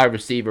the wide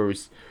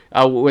receivers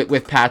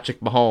with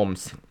Patrick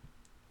Mahomes.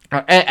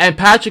 And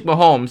Patrick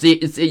Mahomes,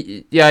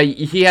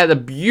 he had a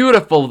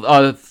beautiful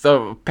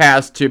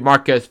pass to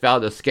Marquez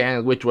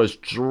Valdez-Scantling, which was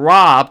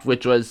dropped,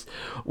 which was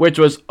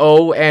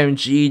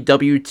OMG,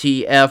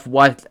 WTF,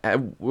 what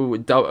WTH,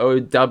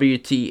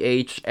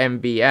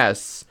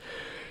 MVS.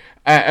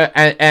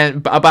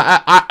 But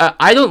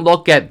I don't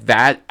look at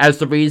that as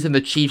the reason the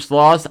Chiefs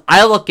lost.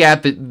 I look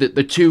at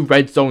the 2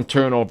 red zone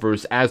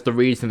turnovers as the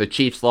reason the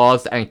Chiefs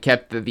lost and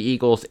kept the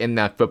Eagles in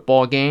that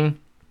football game.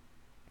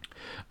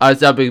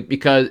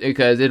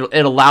 Because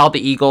it allowed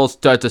the Eagles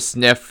to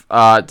sniff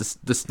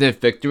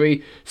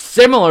victory,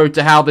 similar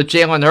to how the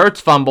Jalen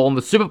Hurts fumble in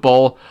the Super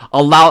Bowl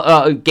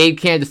gave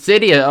Kansas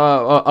City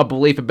a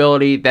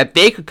believability that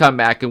they could come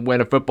back and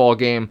win a football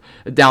game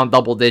down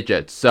double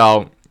digits.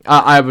 So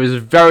I was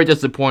very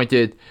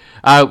disappointed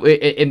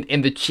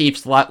in the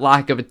Chiefs'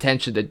 lack of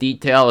attention to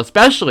detail,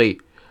 especially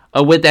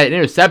with that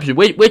interception,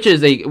 which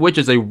is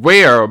a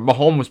rare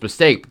Mahomes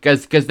mistake,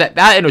 because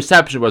that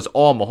interception was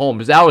all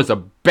Mahomes. That was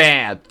a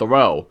bad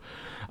throw.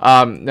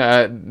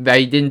 That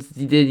he didn't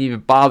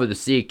even bother to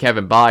see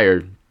Kevin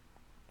Byard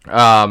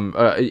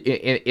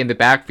in the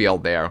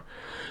backfield there.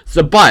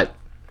 So, but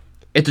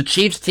it's a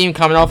Chiefs team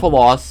coming off a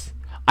loss.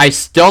 I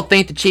still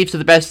think the Chiefs are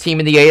the best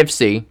team in the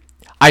AFC.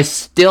 I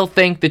still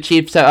think the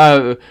Chiefs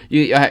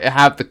you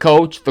have the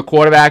coach, the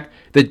quarterback,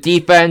 the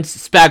defense.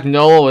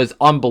 Spagnuolo is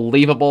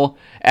unbelievable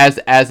as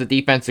a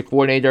defensive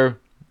coordinator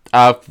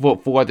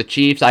for the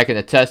Chiefs. I can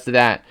attest to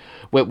that.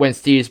 When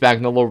Steve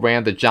Spagnuolo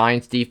ran the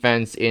Giants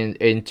defense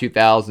in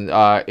 2000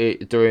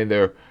 during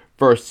their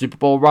first Super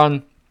Bowl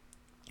run.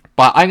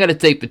 But I'm going to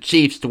take the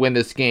Chiefs to win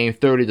this game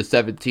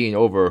 30-17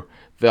 over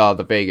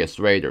the Vegas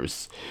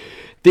Raiders.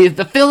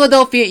 The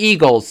Philadelphia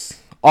Eagles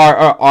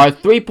are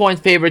 3-point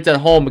favorites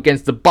at home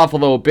against the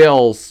Buffalo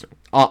Bills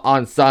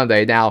on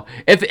Sunday. Now,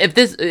 if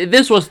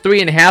this was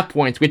 3.5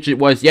 points, which it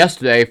was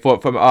yesterday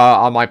from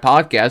on my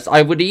podcast,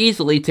 I would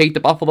easily take the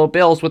Buffalo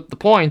Bills with the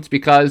points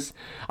because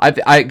I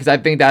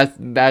think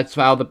that's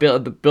how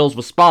the Bills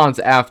responds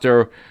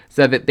after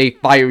said that they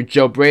fired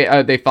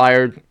they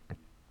fired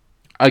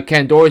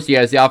Ken Dorsey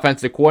as the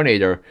offensive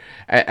coordinator,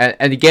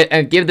 and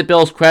give the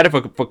Bills credit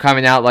for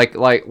coming out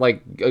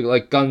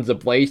like guns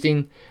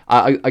a-blazing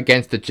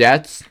against the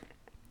Jets.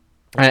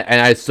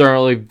 And I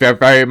certainly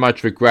very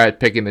much regret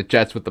picking the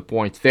Jets with the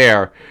points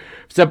there.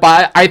 So,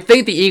 but I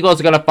think the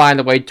Eagles are going to find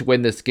a way to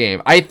win this game.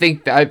 I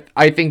think that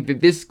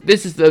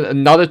this is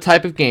another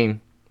type of game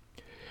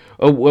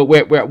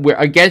where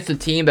against a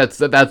team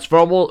that's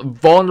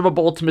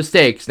vulnerable to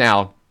mistakes.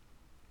 Now,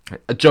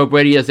 Joe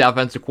Brady as the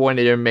offensive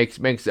coordinator makes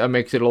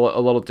it a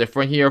little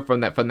different here from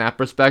that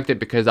perspective,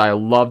 because I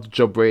loved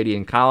Joe Brady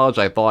in college.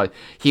 I thought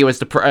he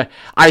was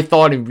I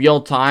thought in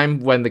real time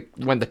when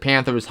the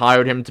Panthers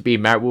hired him to be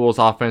Matt Rule's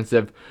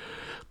offensive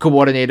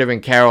coordinator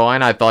in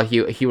Carolina, I thought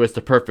he was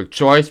the perfect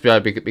choice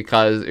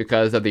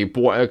because of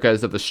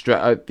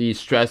the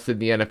stress in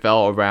the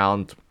NFL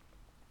around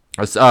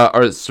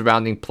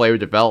surrounding player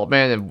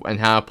development and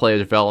how player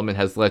development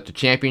has led to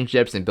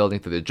championships and building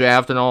through the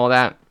draft and all of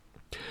that.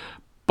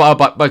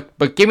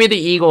 But give me the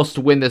Eagles to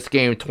win this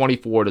game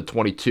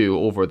 24-22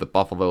 over the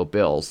Buffalo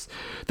Bills.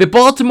 The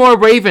Baltimore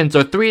Ravens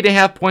are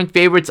 3.5-point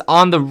favorites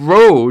on the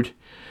road,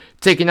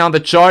 taking on the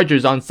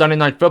Chargers on Sunday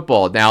Night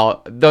Football.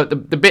 Now,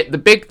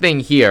 the big thing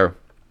here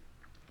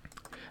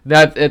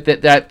that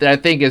I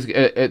think is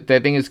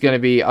going to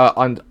be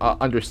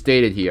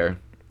understated here.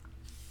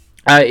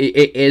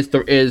 Is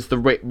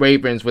the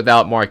Ravens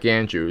without Mark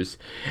Andrews,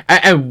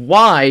 and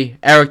why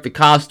Eric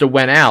DeCosta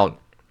went out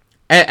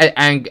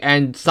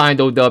and signed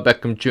Odell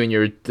Beckham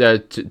Jr.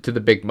 to the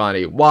big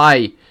money.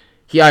 Why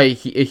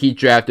he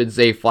drafted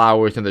Zay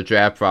Flowers in the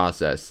draft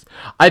process.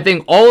 I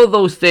think all of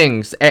those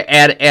things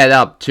add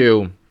up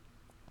to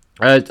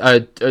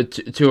a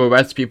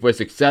recipe for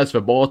success for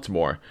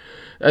Baltimore.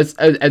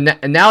 And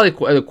now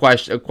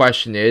the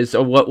question is,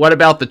 what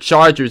about the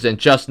Chargers and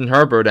Justin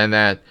Herbert and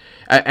that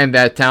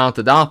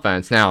talented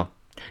offense? Now,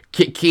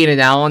 Keenan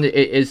Allen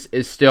is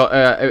still,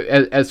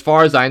 as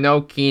far as I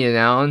know, Keenan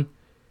Allen.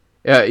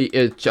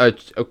 A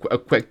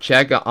quick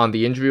check on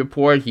the injury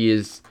report. He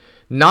is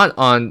not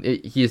on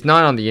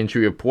the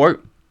injury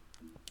report.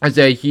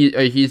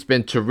 He's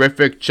been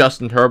terrific.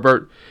 Justin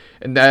Herbert,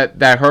 and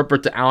that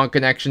Herbert to Allen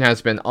connection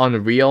has been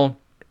unreal.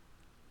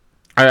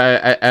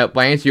 At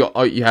Lance, you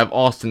have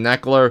Austin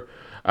Eckler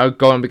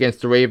going against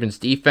the Ravens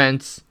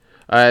defense.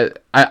 I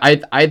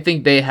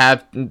think they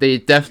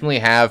definitely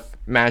have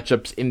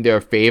matchups in their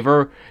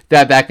favor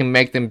that can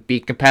make them be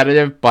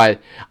competitive.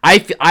 But I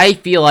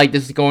feel like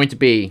this is going to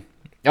be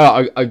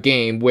a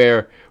game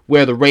where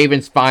the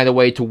Ravens find a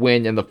way to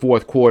win in the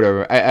fourth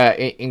quarter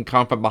in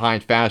come from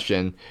behind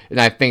fashion,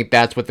 and I think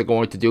that's what they're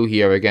going to do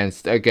here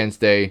against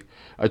a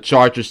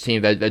Chargers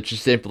team that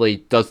just simply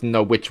doesn't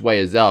know which way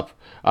is up.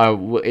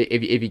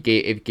 If you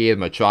gave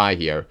them a try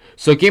here,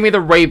 so give me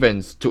the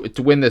Ravens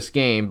to win this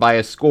game by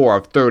a score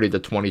of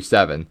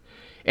 30-27.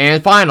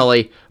 And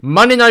finally,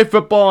 Monday Night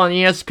Football on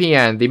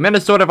ESPN. The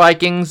Minnesota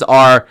Vikings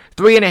are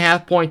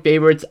 3.5-point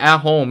favorites at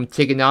home,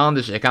 taking on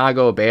the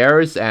Chicago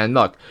Bears. And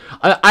look,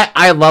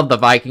 I love the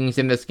Vikings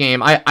in this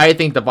game. I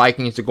think the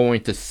Vikings are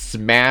going to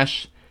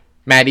smash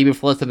Matt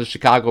Eberflus and the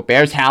Chicago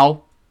Bears.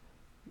 How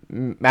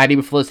Matt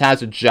Eberflus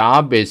has a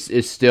job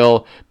is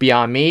still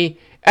beyond me.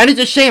 And it's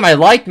a shame. I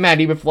liked Matt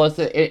Eberflus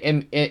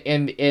in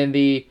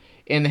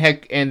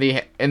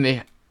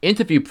the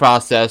interview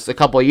process a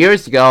couple of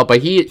years ago,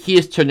 but he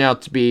has turned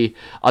out to be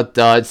a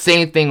dud.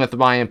 Same thing with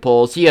Ryan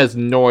Poles. He has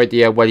no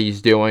idea what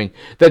he's doing.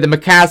 The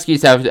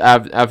McCaskies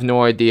have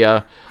no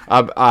idea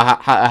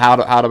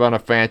how to run a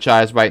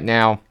franchise right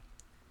now.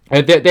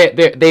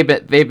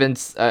 They've been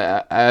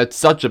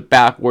such a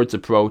backwards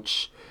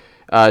approach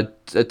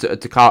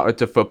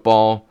to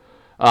football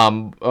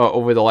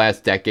over the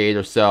last decade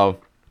or so.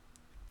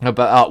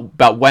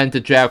 About when to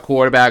draft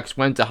quarterbacks,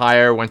 when to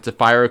hire, when to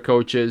fire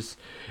coaches.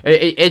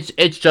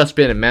 It's just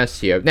been a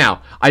mess here.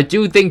 Now, I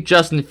do think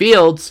Justin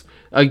Fields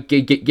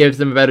gives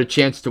them a better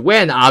chance to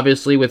win.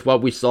 Obviously, with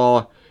what we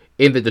saw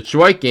in the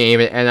Detroit game,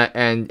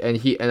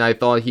 and I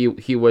thought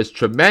he was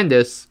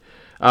tremendous.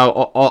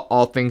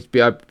 All things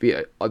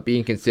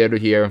being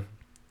considered here.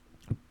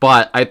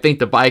 But I think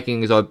the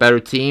Vikings are a better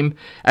team,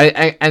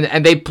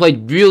 and they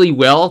played really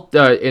well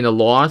in a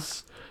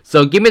loss.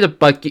 So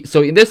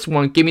in this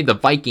one, give me the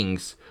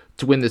Vikings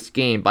to win this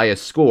game by a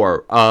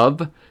score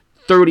of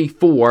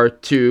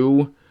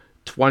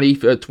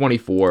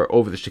 34-24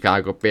 over the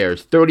Chicago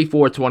Bears.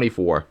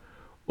 34-24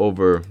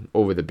 over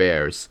the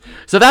Bears.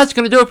 So that's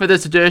going to do it for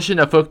this edition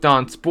of Hooked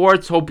on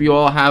Sports. Hope you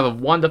all have a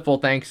wonderful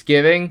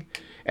Thanksgiving,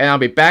 and I'll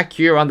be back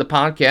here on the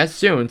podcast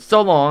soon.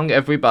 So long,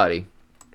 everybody.